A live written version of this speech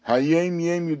Hayom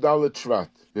Yom Yudalet Shvat.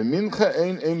 Mincha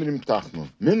ein emrim Tachanun.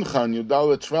 Mincha and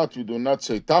Yudalet Shvat, you do not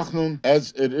say Tachanun,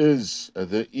 as it is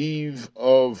the eve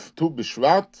of Tu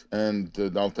B'Shvat, and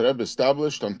the Alter Rebbe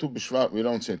established on Tu B'Shvat we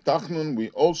don't say Tachanun. We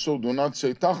also do not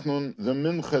say Tachanun the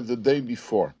Mincha the day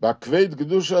before. Ba'kved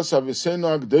Gedushas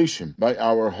Aviseinu Agdeshim, by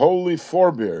our holy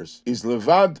forebears, is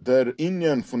levad der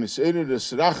inyan von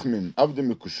Iseiris Rachmin of the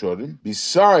Mikushorim,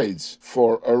 besides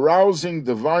for arousing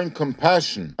divine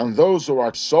compassion on those who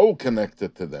are so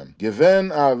connected to them. Given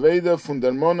Aveda von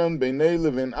der Monan beinei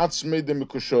levin atzmei de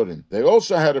Mikushorim. They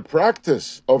also had a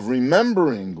practice of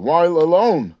remembering while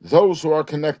alone those who are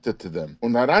connected to them.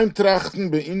 Und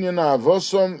hereintrachten beinyan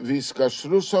avosom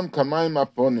v'iskashrusam kamayim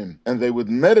aponim. And they would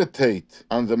meditate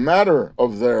on the matter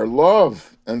of their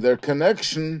love and their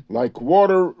connection like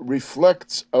water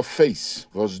reflects a face.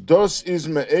 Was das is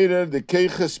me'erer de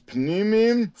keiches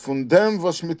pnimim von dem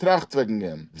was mitracht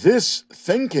wegen. This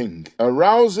thinking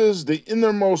arouses the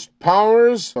innermost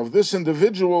powers of this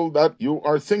individual that you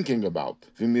are thinking about.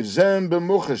 V'mirzem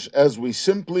b'muchesh, as we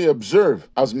simply observe,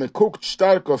 as me guckt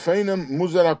stark auf einem,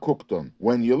 muss guckton.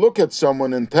 When you look at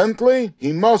someone intently,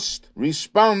 he must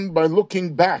respond by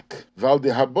looking back. Weil die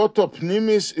haboto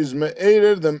pnimis is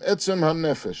me'erer dem etzem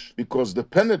hanefesh. Because the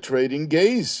penetrating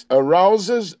gaze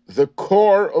arouses the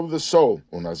core of the soul.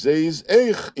 The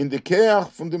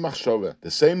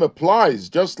same applies,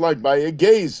 just like by a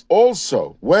gaze.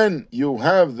 Also, when you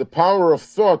have the power of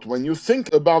thought, when you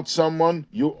think about someone,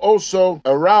 you also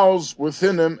arouse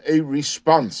within him a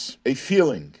response, a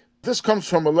feeling. This comes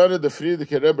from a letter the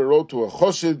Frierdiker Rebbe wrote to a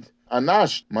Chassid.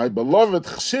 Anash, my beloved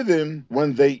Chassidim,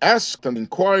 when they ask and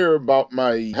inquire about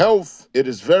my health, it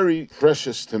is very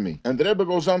precious to me. And the Rebbe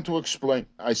goes on to explain.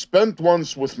 I spent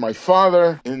once with my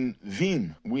father in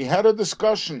Wien. We had a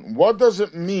discussion. What does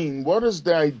it mean? What is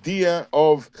the idea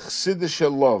of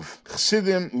Chassidische love?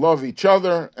 Chassidim love each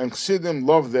other, and Chassidim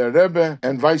love their Rebbe,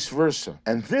 and vice versa.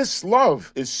 And this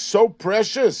love is so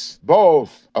precious,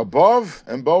 both above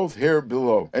and both here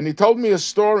below. And he told me a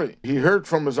story. He heard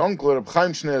from his uncle, Reb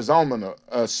Chaim Shnei Zalman,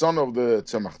 a son of the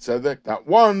Tzemach Tzedek, that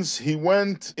once he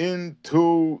went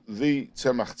into the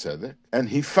Tzemach Tzedek and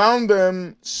he found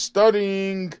them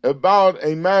studying about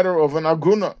a matter of an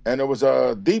aguna, and it was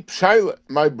a deep shaila.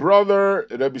 My brother,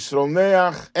 Rebbe Yisrael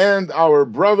Neach, and our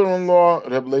brother-in-law,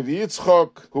 Rebbe Levi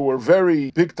Yitzchok, who were very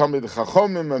big Talmid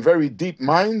Chachomim and very deep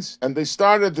minds, and they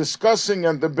started discussing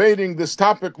and debating this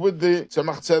topic with the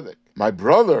Tzemach Tzedek. My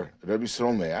brother, Rebbe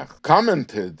Yisrael Neach,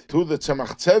 commented to the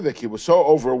Tzemach Tzedek. He was so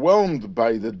overwhelmed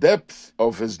by the depth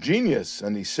of his genius,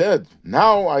 and he said,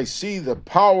 now I see the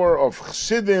power of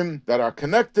Chassidim that are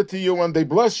connected to you and they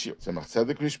bless you. Tzemach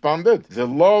Tzedek responded, the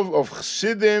love of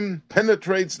Chassidim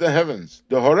penetrates the heavens.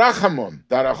 The Horachamon,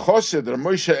 that a Chassid,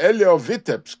 Moshe Elio of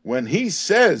Vitebsk, when he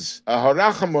says a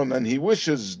Horachamon and he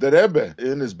wishes the Rebbe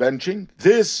in his benching,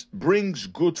 this brings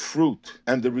good fruit,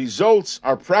 and the results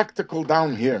are practical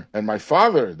down here. And my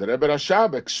father, the Rebbe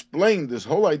Rashab, explained this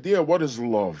whole idea, what is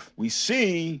love? We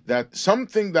see that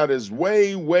something that is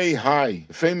way, way high,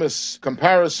 the famous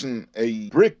comparison, a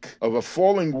brick of a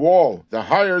falling wall, the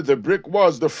higher the brick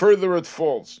was, the further it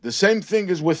falls. The same thing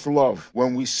is with love.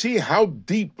 When we see how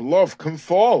deep love can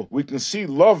fall, we can see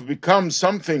love become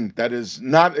something that is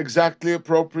not exactly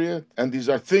appropriate, and these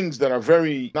are things that are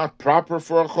very not proper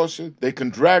for a chassid. They can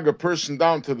drag a person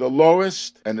down to the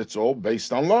lowest, and it's all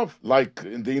based on love. Like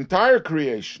in the entire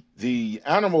creation, the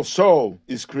animal soul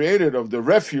is created of the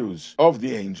refuse of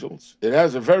the angels. It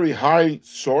has a very high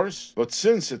source, but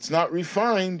since it's not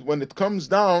refined, when it comes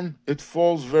down, it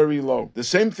falls very low. The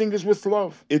same thing is with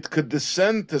love. It could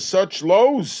descend to such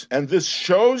lows, and this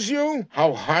shows you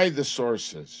how high the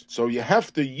source is. So you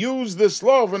have to use this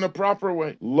love in a proper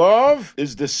way. Love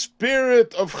is the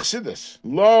spirit of Chassidus.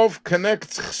 Love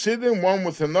connects Chassidim one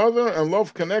with another, and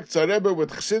love connects a Rebbe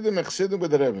with Chassidim and Chassidim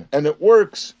with a Rebbe. And it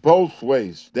works both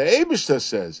ways. The Eibishter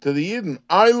says to the Yidden,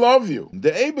 I love you.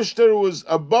 The Eibishter was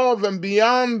above and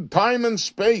beyond time and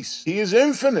space. He is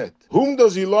infinite. Whom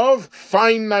does he love?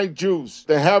 Finite Jews.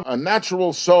 They have a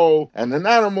natural soul and an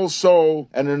animal soul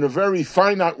and in a very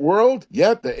finite world,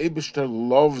 yet the Eibishter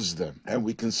loves them. And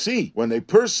we can see when a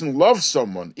person loves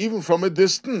someone, even from a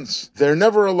distance, they're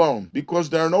never alone because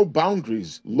there are no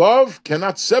boundaries. Love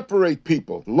cannot separate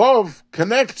people. Love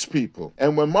connects people.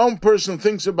 And when one person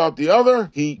thinks about the other,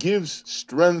 he gives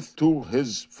strength to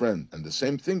his friend. And the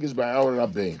same thing is by our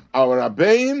Rebbeim. Our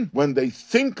Rebbeim, when they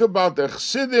think about the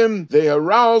Chassidim, they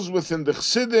arouse within the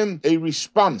Chassidim a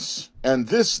response. And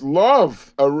this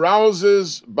love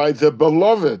arouses by the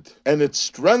beloved, and it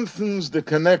strengthens the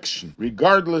connection,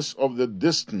 regardless of the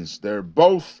distance. They're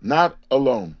both not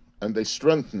alone. and they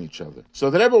strengthen each other. So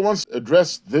the Rebbe once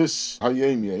addressed this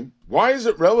Hayom Yom. Why is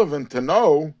it relevant to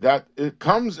know that it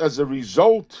comes as a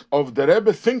result of the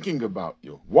Rebbe thinking about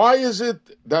you? Why is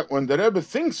it that when the Rebbe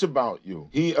thinks about you,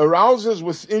 he arouses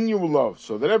within you love?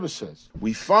 So the Rebbe says,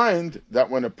 we find that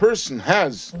when a person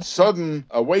has sudden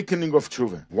awakening of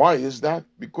tshuva, why is that?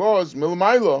 Because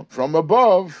milmaila, from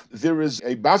above, there is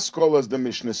a baskol, as the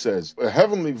Mishnah says. A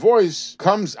heavenly voice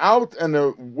comes out and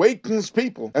awakens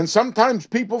people. And sometimes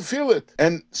people feel it.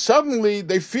 And suddenly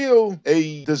they feel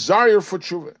a desire for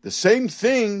tshuva. The same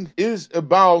thing is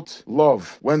about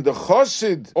love. When the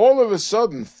Chassid all of a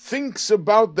sudden thinks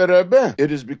about the Rebbe,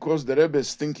 it is because the Rebbe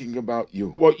is thinking about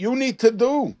you. What you need to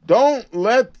do, don't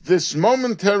let this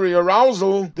momentary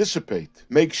arousal dissipate.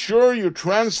 Make sure you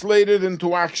translate it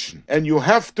into action. And you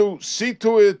have to see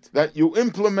to it that you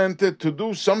implement it to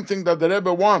do something that the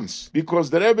Rebbe wants.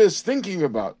 Because the Rebbe is thinking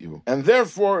about you. And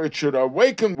therefore it should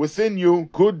awaken within you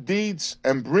good deeds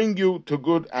and bring you to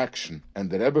good action. And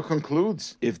the Rebbe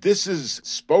concludes, if this is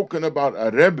spoken about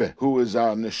a Rebbe who is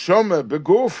a neshama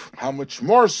beguf, how much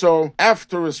more so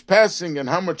after his passing, and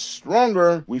how much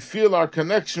stronger we feel our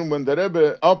connection when the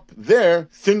Rebbe up there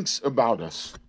thinks about us.